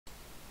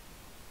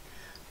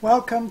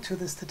Welcome to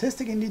the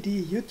Statistic in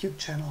DD YouTube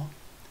channel.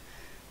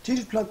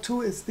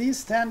 ggplot2 is the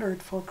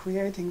standard for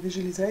creating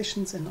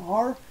visualizations in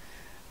R,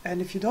 and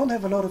if you don't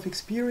have a lot of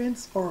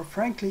experience, or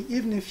frankly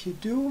even if you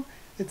do,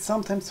 it's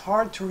sometimes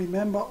hard to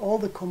remember all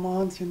the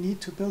commands you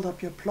need to build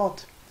up your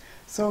plot.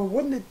 So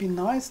wouldn't it be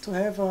nice to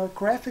have a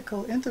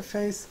graphical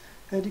interface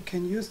that you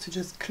can use to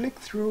just click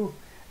through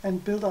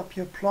and build up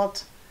your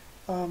plot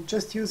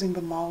just using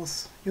the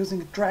mouse,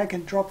 using drag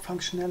and drop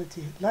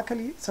functionality.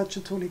 Luckily such a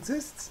tool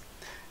exists.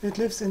 It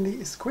lives in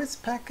the esquisse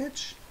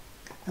package,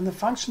 and the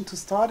function to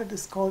start it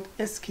is called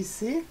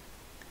esquisse.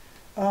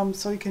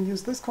 So you can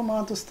use this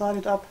command to start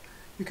it up.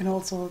 You can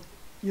also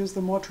use the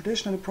more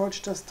traditional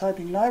approach, just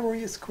typing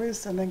library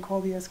esquisse and then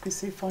call the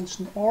esquisse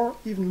function, or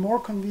even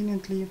more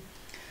conveniently,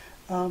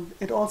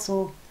 it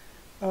also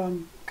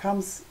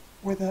comes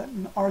with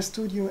an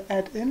RStudio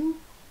add-in.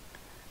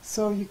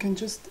 So you can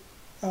just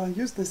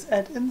use this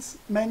add-ins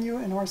menu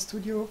in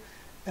RStudio,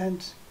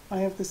 and I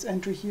have this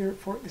entry here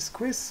for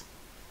esquisse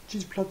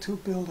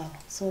ggplot2 builder.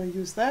 So I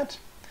use that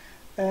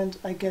and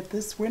I get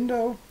this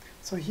window.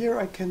 So here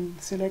I can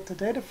select a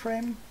data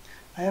frame.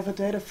 I have a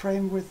data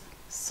frame with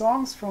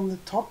songs from the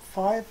top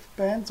 5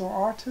 bands or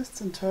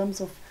artists in terms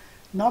of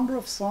number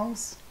of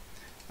songs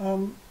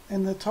in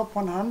the top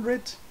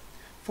 100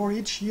 for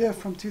each year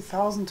from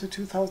 2000 to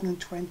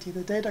 2020.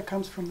 The data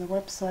comes from the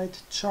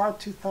website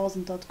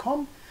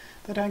chart2000.com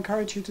that I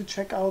encourage you to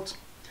check out,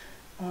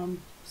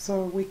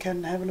 so we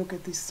can have a look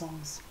at these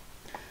songs.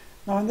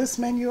 Now in this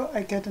menu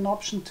I get an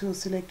option to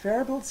select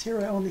variables. Here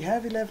I only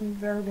have 11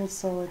 variables,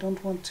 so I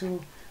don't want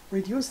to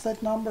reduce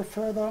that number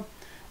further.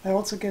 I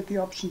also get the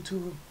option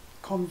to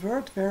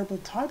convert variable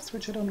types,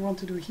 which I don't want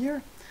to do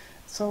here.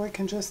 So I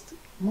can just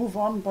move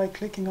on by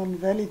clicking on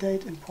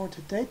validate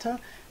imported data,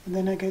 and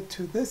then I get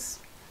to this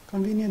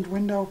convenient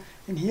window,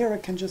 and here I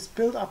can just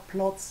build up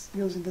plots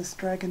using this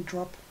drag and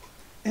drop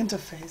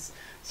interface.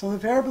 So the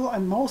variable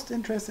I'm most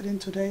interested in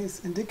today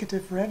is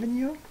indicative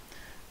revenue.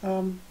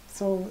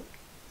 So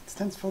it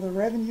stands for the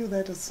revenue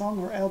that a song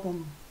or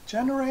album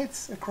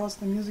generates across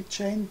the music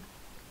chain.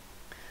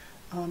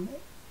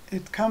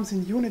 It comes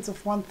in units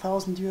of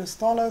 1,000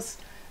 US,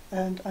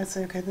 and I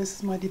say, okay, this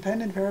is my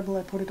dependent variable.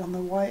 I put it on the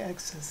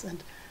y-axis,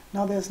 and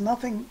now there's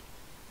nothing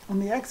on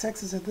the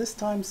x-axis at this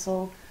time,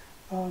 so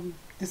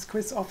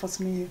esquisse offers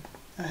me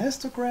a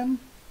histogram.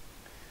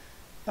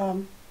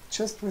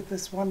 Just with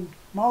this one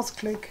mouse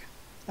click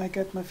I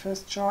get my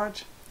first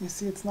chart. You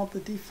see it's not the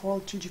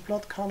default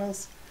ggplot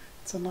colors,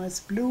 it's a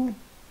nice blue.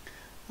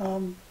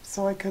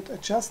 So I could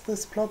adjust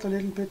this plot a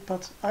little bit,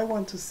 but I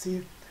want to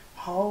see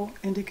how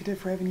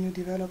indicative revenue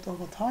developed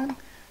over time.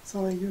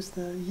 So I use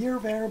the year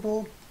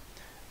variable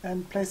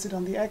and place it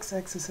on the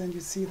x-axis, and you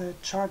see the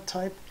chart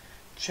type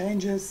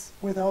changes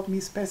without me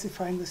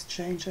specifying this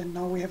change, and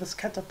now we have a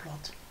scatter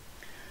plot.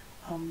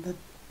 The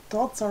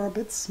dots are a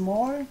bit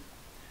small,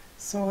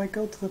 so I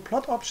go to the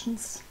plot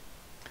options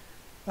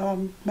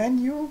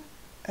menu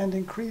and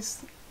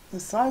increase the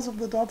size of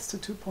the dots to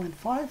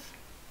 2.5,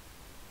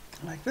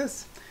 like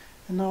this,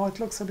 and now it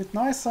looks a bit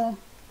nicer.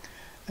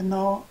 And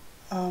now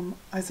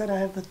I said I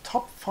have the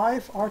top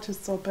 5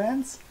 artists or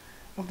bands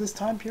of this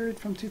time period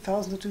from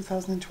 2000 to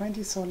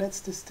 2020, so let's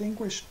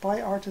distinguish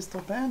by artist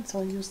or band.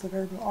 So I use the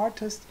variable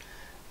artist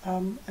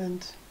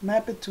and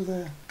map it to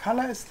the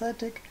color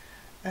aesthetic,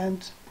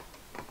 and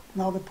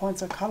now the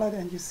points are colored,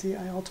 and you see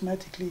I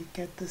automatically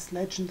get this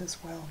legend as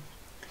well.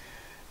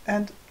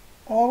 And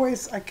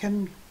always I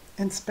can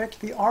inspect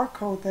the R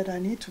code that I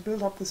need to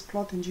build up this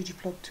plot in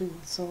ggplot2.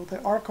 So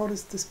the R code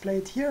is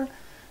displayed here.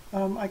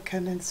 I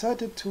can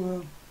insert it to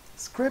a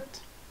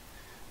script,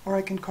 or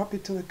I can copy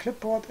it to the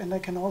clipboard, and I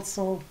can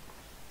also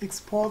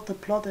export the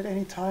plot at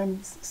any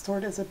time, store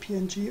it as a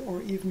PNG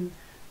or even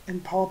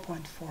in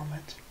PowerPoint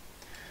format.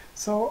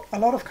 So a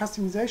lot of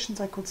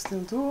customizations I could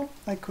still do.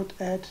 I could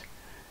add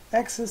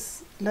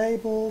axis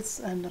labels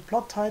and a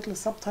plot title, a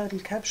subtitle,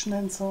 caption,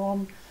 and so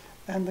on,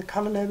 and the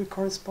color label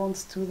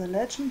corresponds to the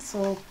legend.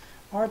 So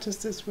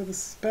artist is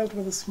spelled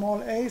with a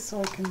small a,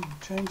 so I can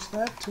change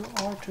that to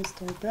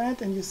artist or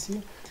band, and you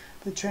see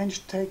the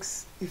change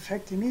takes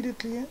effect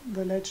immediately.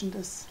 The legend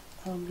is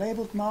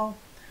labeled now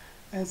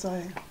as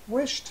I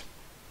wished.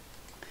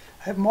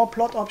 I have more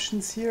plot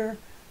options here.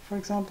 For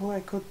example,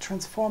 I could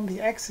transform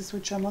the axis,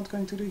 which I'm not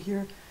going to do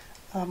here.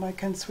 I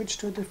can switch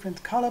to a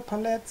different color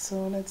palette,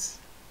 so let's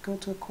go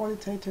to a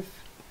qualitative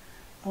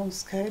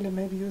scale and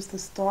maybe use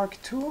this dark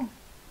 2.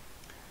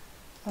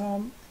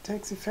 It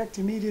takes effect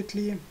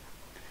immediately.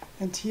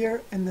 And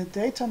here in the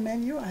data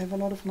menu I have a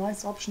lot of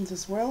nice options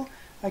as well.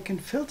 I can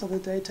filter the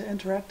data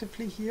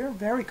interactively here,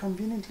 very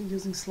conveniently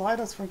using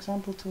sliders, for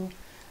example, to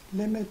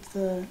limit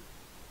the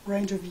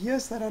range of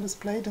years that are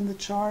displayed in the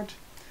chart.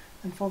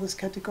 And for this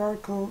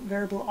categorical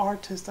variable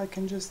artist, I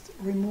can just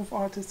remove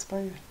artists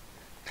by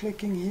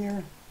clicking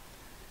here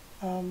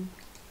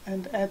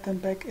and add them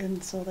back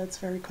in, so that's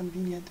very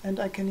convenient. And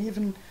I can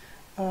even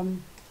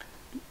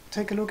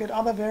take a look at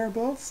other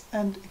variables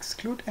and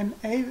exclude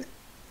NA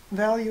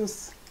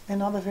values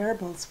in other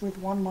variables with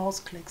one mouse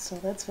click, so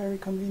that's very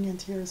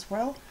convenient here as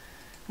well.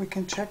 We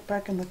can check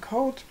back in the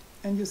code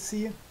and you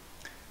see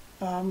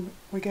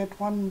we get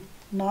one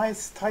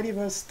nice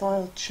tidyverse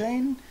style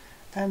chain,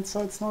 and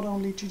so it's not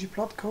only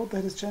ggplot code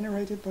that is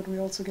generated, but we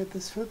also get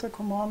this filter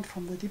command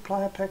from the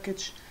dplyr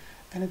package,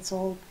 and it's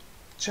all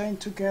chained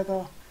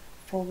together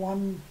for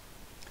one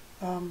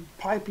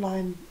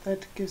pipeline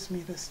that gives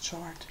me this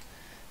chart.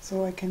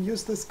 So I can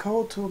use this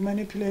code to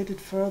manipulate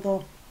it further.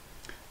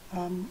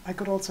 I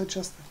could also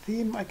adjust the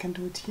theme. I can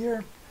do it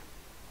here,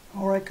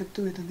 or I could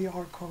do it in the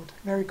R code.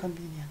 Very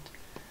convenient.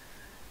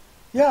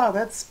 Yeah,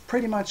 that's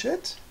pretty much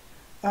it.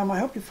 I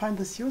hope you find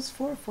this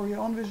useful for your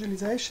own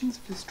visualizations.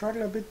 If you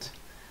struggle a bit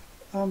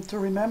to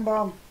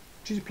remember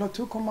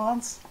ggplot2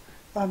 commands,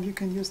 you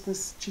can use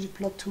this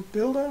ggplot2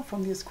 builder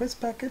from the esquisse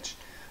package.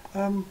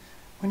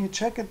 When you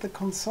check at the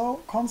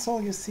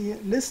console, you see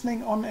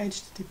listening on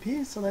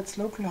HTTP, so that's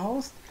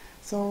localhost.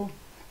 So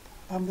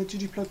the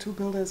ggplot2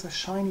 builder is a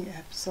Shiny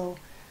app. So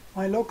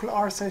my local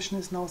R session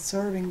is now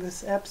serving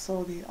this app,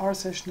 so the R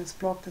session is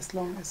blocked as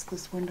long as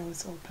this window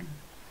is open.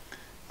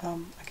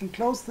 I can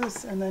close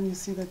this, and then you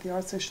see that the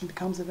R session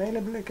becomes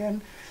available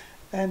again,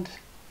 and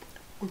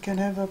we can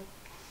have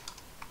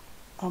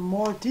a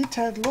more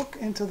detailed look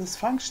into this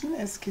function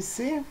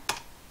esquisse,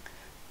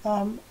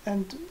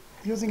 and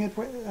using it,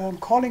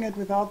 calling it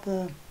without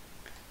the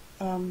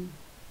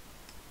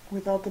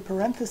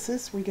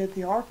parenthesis, we get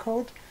the R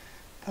code.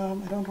 I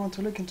don't want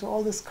to look into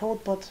all this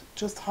code, but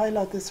just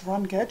highlight this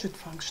run gadget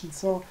function.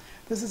 So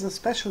this is a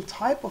special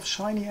type of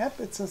Shiny app.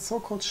 It's a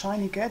so-called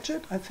Shiny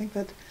Gadget. I think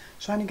that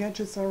Shiny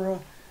Gadgets are a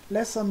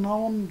lesser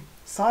known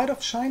side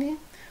of Shiny.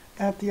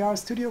 At the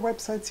RStudio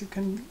websites you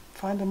can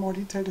find a more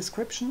detailed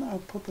description. I'll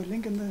put the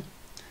link in the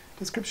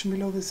description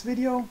below this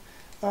video.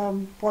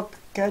 What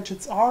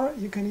gadgets are.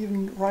 You can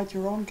even write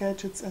your own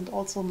gadgets and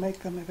also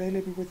make them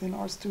available within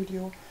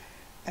RStudio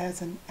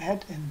as an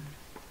add-in.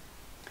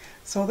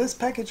 So this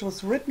package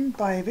was written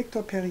by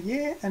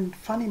Perrier and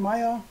Fanny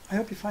Meyer. I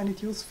hope you find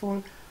it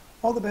useful.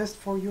 All the best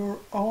for your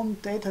own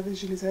data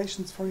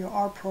visualizations, for your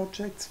R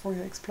projects, for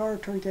your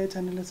exploratory data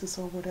analysis,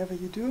 or whatever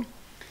you do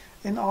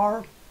in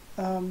R.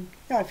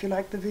 If you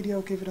liked the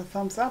video, give it a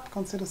thumbs up.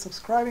 Consider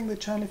subscribing the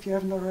channel if you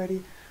haven't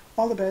already.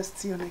 All the best.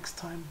 See you next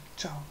time.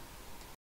 Ciao.